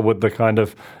compatible with the kind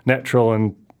of natural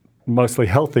and mostly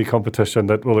healthy competition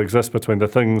that will exist between the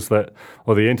things that,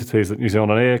 or the entities that New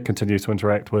Zealand On Air continue to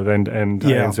interact with and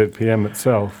NZPM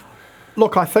itself.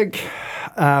 Look, I think,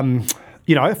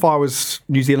 if I was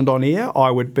New Zealand On Air,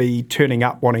 I would be turning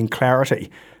up wanting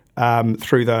clarity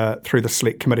through the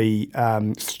select committee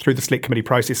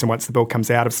process, and once the bill comes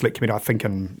out of select committee, I think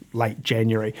in late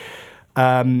January.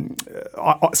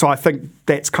 So I think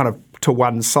that's kind of to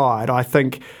one side. I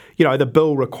think, the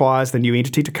bill requires the new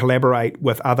entity to collaborate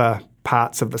with other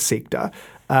parts of the sector.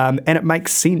 And it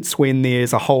makes sense when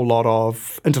there's a whole lot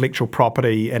of intellectual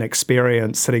property and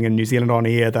experience sitting in New Zealand On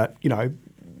Air that,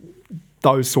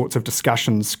 those sorts of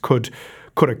discussions could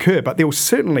occur. But there will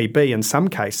certainly be, in some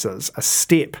cases, a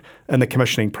step in the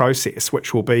commissioning process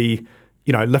which will be,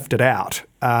 lifted out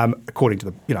according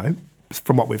to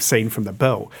from what we've seen from the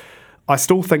bill. I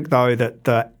still think, though,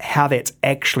 that how that's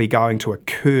actually going to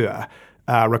occur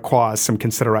requires some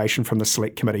consideration from the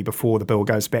Select Committee before the bill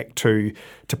goes back to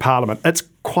Parliament. It's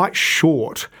quite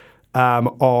short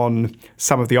on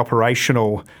some of the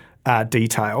operational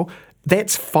detail.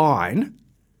 That's fine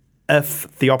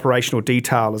if the operational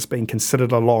detail is being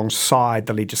considered alongside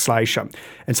the legislation.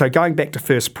 And so going back to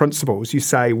first principles, you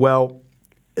say, well,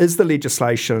 is the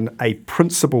legislation a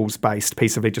principles-based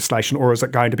piece of legislation, or is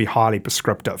it going to be highly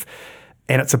prescriptive?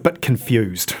 And it's a bit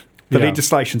confused. The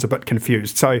legislation's a bit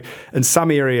confused. So in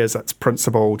some areas it's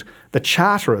principled. The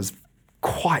Charter is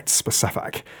quite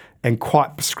specific and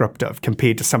quite prescriptive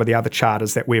compared to some of the other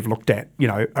charters that we've looked at,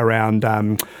 around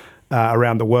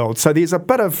the world. So there's a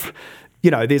bit of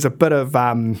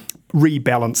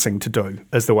rebalancing to do,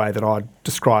 is the way that I'd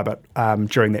describe it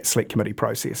during that select committee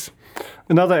process.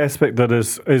 Another aspect that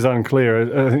is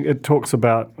unclear, I think it talks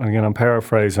about, again, I'm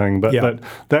paraphrasing, but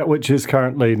that which is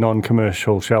currently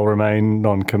non-commercial shall remain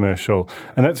non-commercial.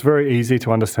 And that's very easy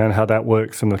to understand how that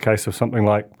works in the case of something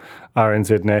like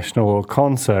RNZ National or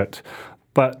Concert.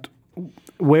 But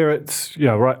where it's,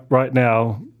 right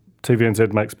now,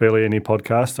 TVNZ makes barely any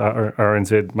podcasts,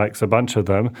 RNZ makes a bunch of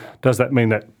them. Does that mean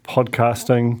that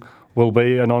podcasting will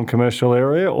be a non-commercial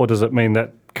area, or does it mean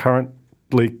that currently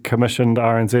commissioned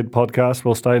RNZ podcasts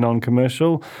will stay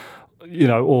non-commercial?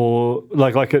 Or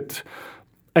like it,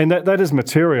 and that is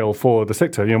material for the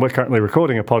sector. We're currently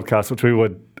recording a podcast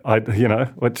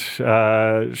which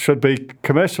should be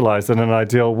commercialised in an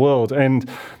ideal world, and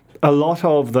a lot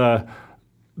of the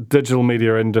digital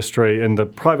media industry in the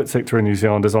private sector in New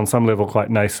Zealand is on some level quite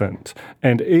nascent.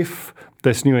 And if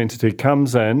this new entity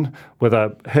comes in with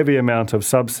a heavy amount of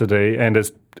subsidy and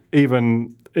is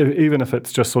even if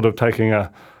it's just sort of taking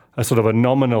a sort of a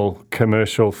nominal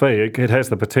commercial fee, it has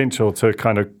the potential to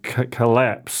kind of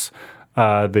collapse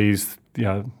these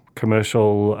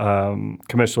commercially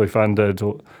funded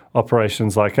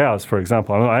operations like ours, for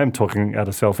example. I am talking out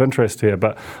of self-interest here,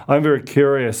 but I'm very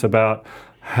curious about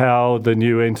how the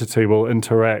new entity will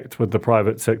interact with the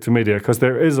private sector media, because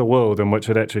there is a world in which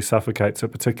it actually suffocates it,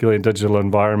 particularly in digital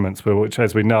environments, which,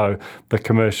 as we know, the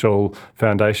commercial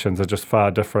foundations are just far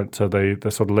different to the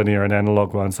sort of linear and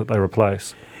analogue ones that they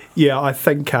replace. Yeah, I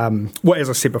think, as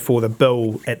I said before, the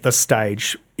bill at this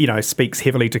stage, speaks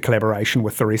heavily to collaboration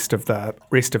with the rest of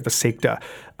the sector.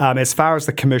 As far as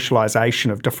the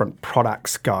commercialisation of different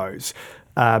products goes,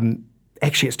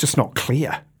 actually, it's just not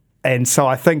clear. And so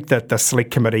I think that the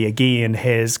Select Committee, again,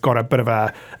 has got a bit of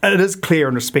it is clear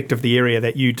in respect of the area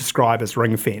that you describe as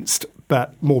ring-fenced,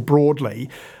 but more broadly,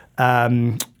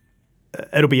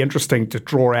 it'll be interesting to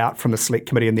draw out from the Select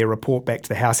Committee and their report back to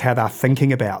the House how they're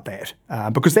thinking about that,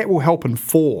 because that will help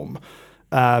inform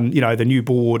the new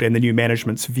board and the new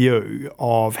management's view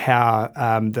of how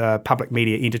the public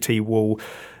media entity will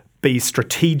be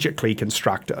strategically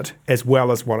constructed, as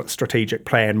well as what its strategic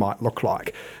plan might look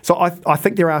like. So I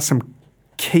think there are some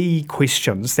key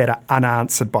questions that are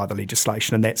unanswered by the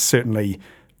legislation, and that's certainly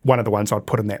one of the ones I'd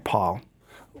put in that pile.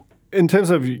 In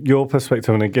terms of your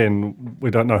perspective, and again,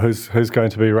 we don't know who's going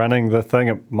to be running the thing.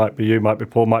 It might be you, might be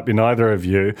Paul, might be neither of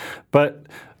you. But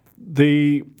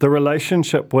the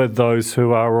relationship with those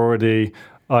who are already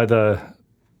either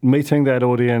meeting that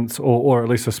audience or at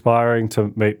least aspiring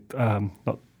to meet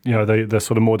the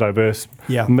sort of more diverse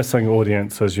missing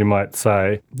audience, as you might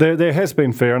say. There has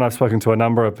been fear, and I've spoken to a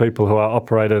number of people who are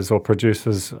operators or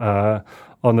producers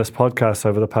on this podcast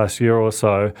over the past year or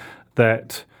so,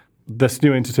 that this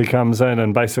new entity comes in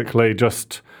and basically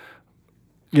just,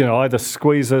 either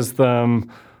squeezes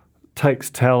them, takes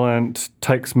talent,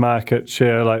 takes market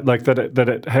share, like that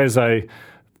it has that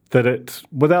it,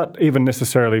 without even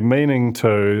necessarily meaning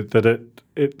to, that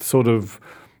it sort of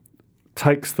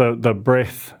takes the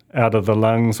breath out of the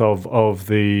lungs of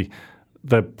the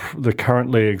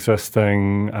currently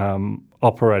existing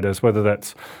operators, whether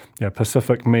that's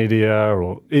Pacific Media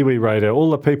or iwi Radio, all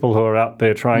the people who are out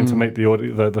there trying to meet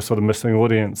the sort of missing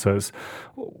audiences.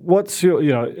 What's your,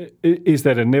 is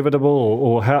that inevitable,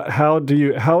 or how do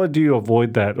you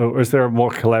avoid that, or is there a more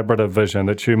collaborative vision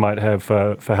that you might have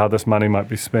for how this money might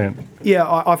be spent? Yeah,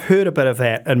 I've heard a bit of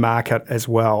that in market as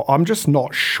well. I'm just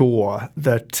not sure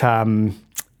that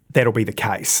that'll be the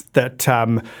case. That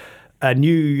a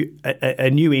new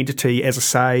entity, as I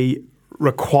say,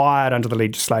 required under the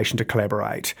legislation to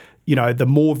collaborate. The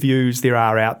more views there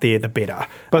are out there, the better.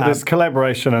 But there's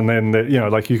collaboration, and then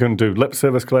like you can do lip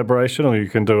service collaboration, or you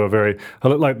can do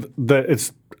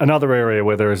it's another area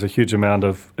where there is a huge amount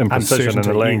of imprecision in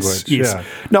the language. Yes. Yeah.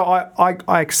 No,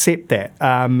 I accept that.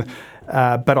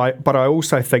 But I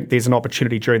also think there's an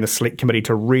opportunity during the select committee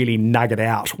to really nugget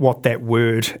out what that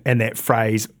word and that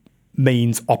phrase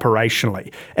means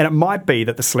operationally. And it might be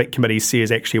that the select committee says,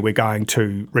 actually, we're going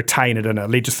to retain it in a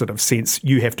legislative sense.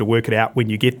 You have to work it out when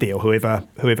you get there, or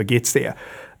whoever gets there.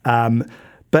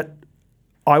 But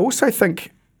I also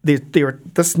think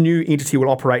this new entity will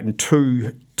operate in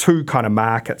two kind of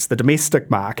markets: the domestic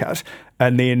market,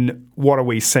 and then what are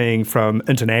we seeing from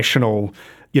international,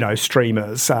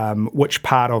 streamers? Which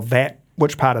part of that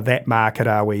market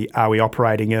are we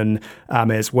operating in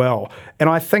as well? And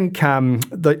I think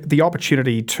the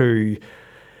opportunity to,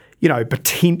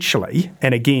 potentially,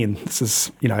 and again, this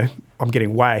is, I'm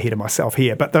getting way ahead of myself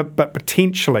here, but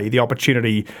potentially the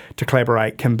opportunity to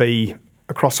collaborate can be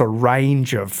across a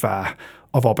range of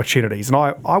opportunities. And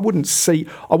I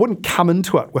wouldn't come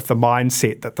into it with the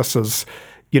mindset that this is,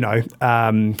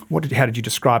 how did you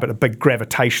describe it? A big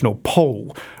gravitational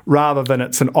pull, rather than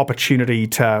it's an opportunity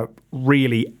to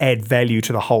really add value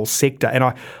to the whole sector. And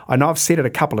I know I've said it a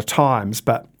couple of times,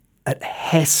 but it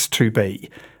has to be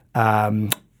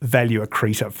value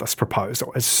accretive, this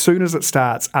proposal. As soon as it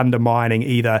starts undermining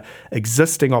either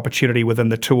existing opportunity within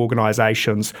the two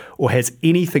organisations or has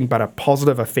anything but a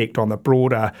positive effect on the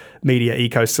broader media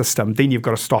ecosystem, then you've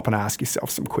got to stop and ask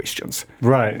yourself some questions.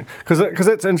 Right, because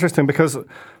it's interesting, because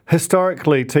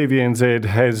historically TVNZ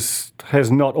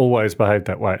has not always behaved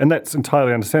that way, and that's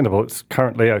entirely understandable. It's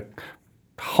currently a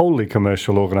wholly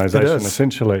commercial organisation,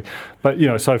 essentially. But,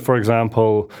 so for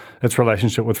example, its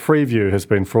relationship with Freeview has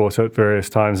been fraught at various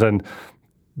times, and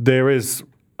there is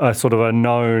a sort of a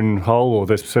known whole, or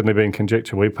there's certainly been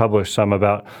conjecture. We published some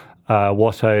about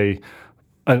what an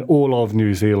all of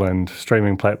New Zealand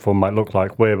streaming platform might look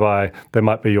like, whereby there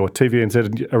might be your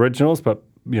TVNZ originals, but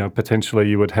potentially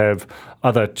you would have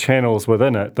other channels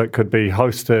within it that could be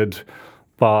hosted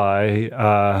by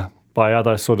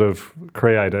other sort of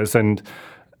creators, and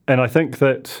I think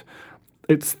that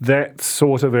it's that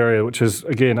sort of area which is,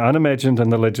 again, unimagined in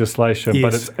the legislation,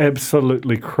 but it's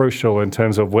absolutely crucial in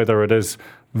terms of whether it is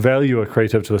value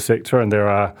accretive to the sector, and there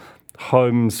are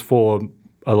homes for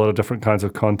a lot of different kinds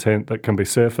of content that can be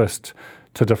surfaced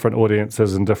to different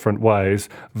audiences in different ways,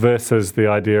 versus the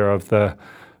idea of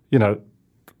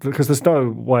because there's no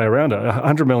way around it.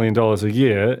 $100 million a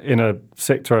year in a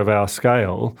sector of our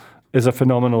scale is a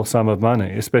phenomenal sum of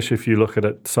money, especially if you look at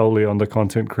it solely on the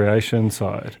content creation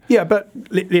side. Yeah, but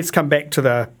let's come back to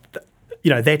that's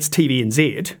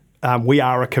TVNZ. We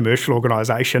are a commercial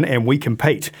organisation and we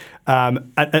compete.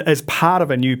 As part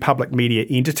of a new public media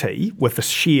entity with a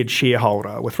shared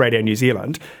shareholder with Radio New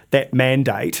Zealand, that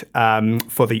mandate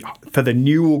for the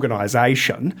new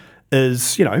organisation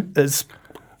is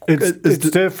It's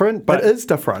different, but it is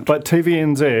different. But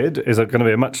TVNZ is going to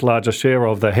be a much larger share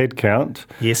of the headcount.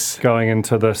 Yes, going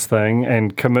into this thing,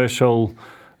 and commercial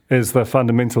is the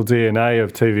fundamental DNA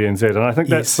of TVNZ, and I think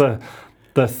that's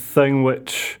the thing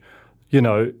which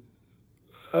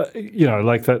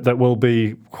that will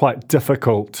be quite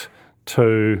difficult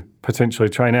to potentially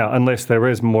train out unless there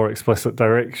is more explicit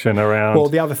direction around. Well,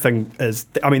 the other thing is,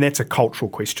 that's a cultural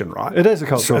question, right? It is a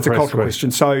cultural question. It's a cultural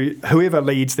question. So whoever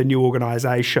leads the new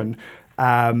organisation,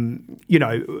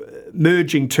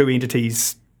 merging two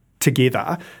entities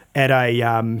together at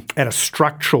a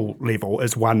structural level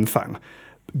is one thing.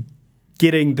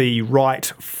 Getting the right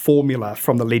formula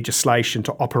from the legislation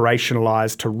to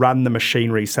operationalise, to run the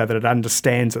machinery so that it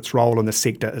understands its role in the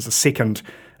sector is a second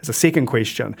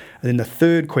question. And then the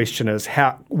third question is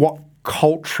what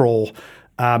cultural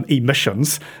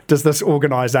emissions does this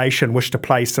organisation wish to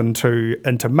place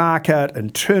into market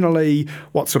internally?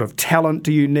 What sort of talent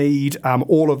do you need?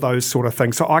 All of those sort of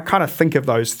things. So I kind of think of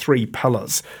those three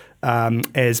pillars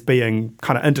as being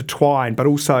kind of intertwined, but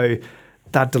also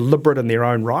they're deliberate in their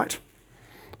own right.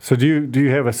 So do you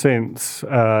have a sense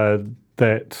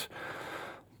that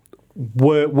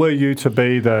were you to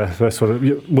be the sort of,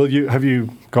 have you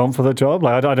gone for the job?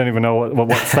 Like, I don't even know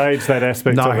what stage that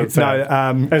aspect of it's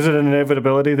at. Is it an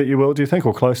inevitability that you will, do you think,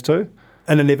 or close to?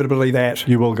 An inevitability that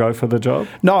you will go for the job?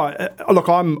 No, look,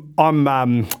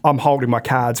 I'm holding my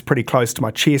cards pretty close to my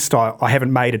chest. I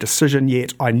haven't made a decision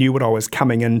yet. I knew what I was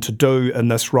coming in to do in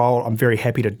this role. I'm very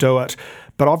happy to do it,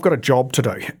 but I've got a job to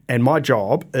do, and my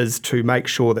job is to make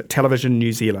sure that Television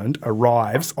New Zealand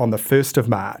arrives on the 1st of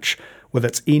March with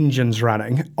its engines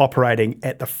running, operating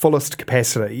at the fullest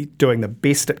capacity, doing the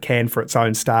best it can for its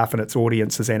own staff and its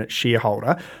audiences and its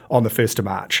shareholder on the 1st of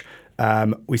March.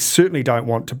 We certainly don't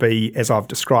want to be, as I've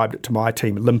described it to my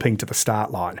team, limping to the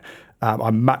start line.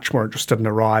 I'm much more interested in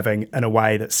arriving in a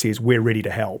way that says we're ready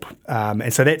to help.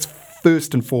 And so that's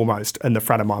first and foremost in the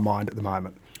front of my mind at the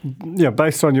moment. Yeah,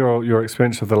 based on your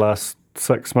experience of the last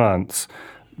 6 months,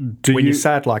 when you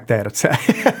say it like that, it's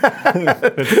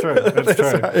it's true. It's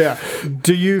true. Yeah.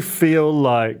 Do you feel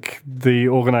like the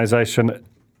organisation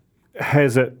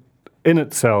has it in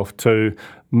itself to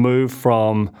move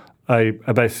from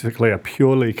basically a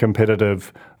purely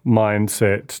competitive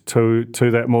mindset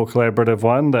to that more collaborative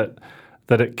one,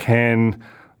 that it can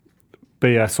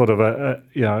be a sort of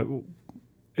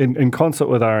in concert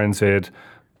with RNZ,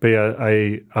 be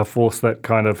a force that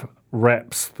kind of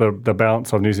wraps the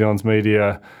balance of New Zealand's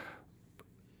media,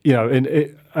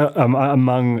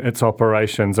 among its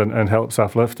operations and helps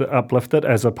uplift it,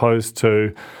 as opposed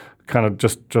to kind of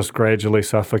just gradually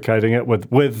suffocating it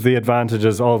with the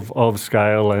advantages of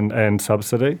scale and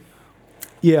subsidy?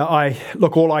 Yeah,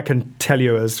 all I can tell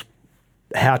you is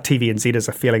how TVNZers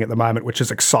are feeling at the moment, which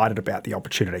is excited about the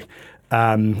opportunity.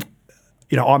 I'm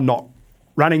not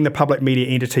running the public media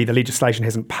entity. The legislation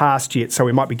hasn't passed yet, so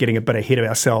we might be getting a bit ahead of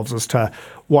ourselves as to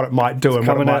what it might do and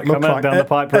what it might look like. Down the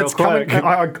pipe real quick.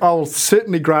 I'll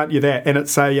certainly grant you that, and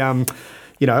it's I'm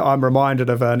reminded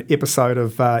of an episode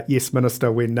of Yes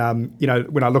Minister when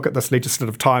I look at this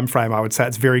legislative time frame, I would say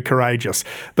it's very courageous.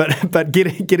 But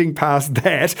getting past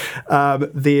that,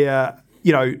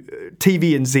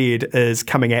 TVNZ is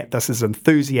coming at this as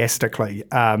enthusiastically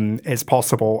as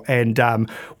possible, and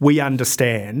we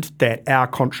understand that our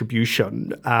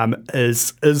contribution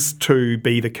is to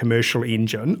be the commercial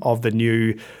engine of the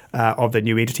new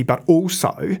entity, but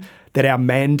also that our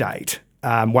mandate,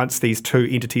 once these two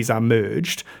entities are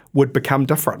merged, would become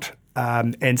different.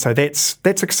 And so that's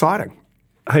exciting.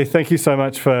 Hey, thank you so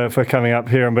much for coming up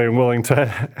here and being willing to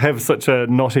have such a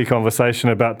knotty conversation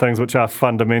about things which are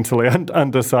fundamentally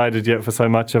undecided yet for so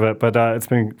much of it. But it's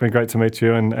been great to meet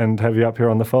you and have you up here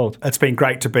on The Fold. It's been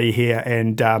great to be here,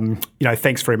 and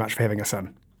thanks very much for having us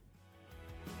in.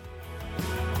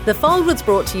 The Fold was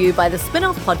brought to you by the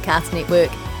Spin-Off Podcast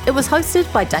Network. It was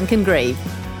hosted by Duncan Grieve.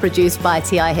 Produced by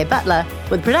T.I. Butler,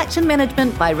 with production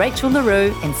management by Rachel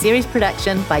LaRue and series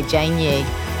production by Jane Yee.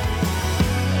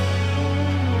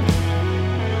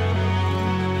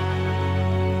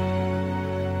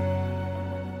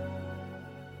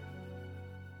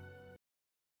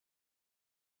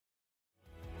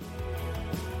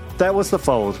 That was The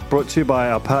Fold, brought to you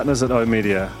by our partners at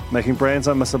oOh!media, making brands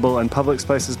unmissable and public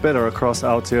spaces better across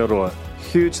Aotearoa.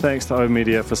 Huge thanks to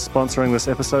oOh!media for sponsoring this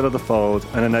episode of The Fold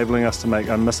and enabling us to make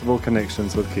unmissable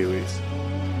connections with Kiwis.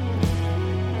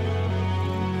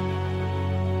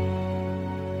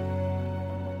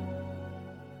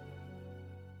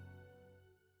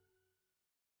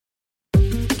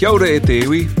 Kia ora e te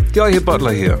iwi, T.I.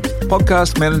 Butler here,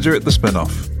 podcast manager at The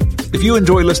Spin-Off. If you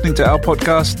enjoy listening to our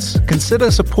podcasts,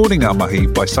 consider supporting our mahi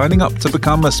by signing up to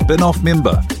become a Spin-Off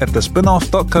member at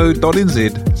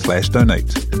thespinoff.co.nz/donate.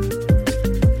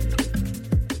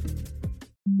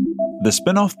 The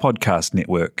Spin-Off Podcast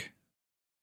Network.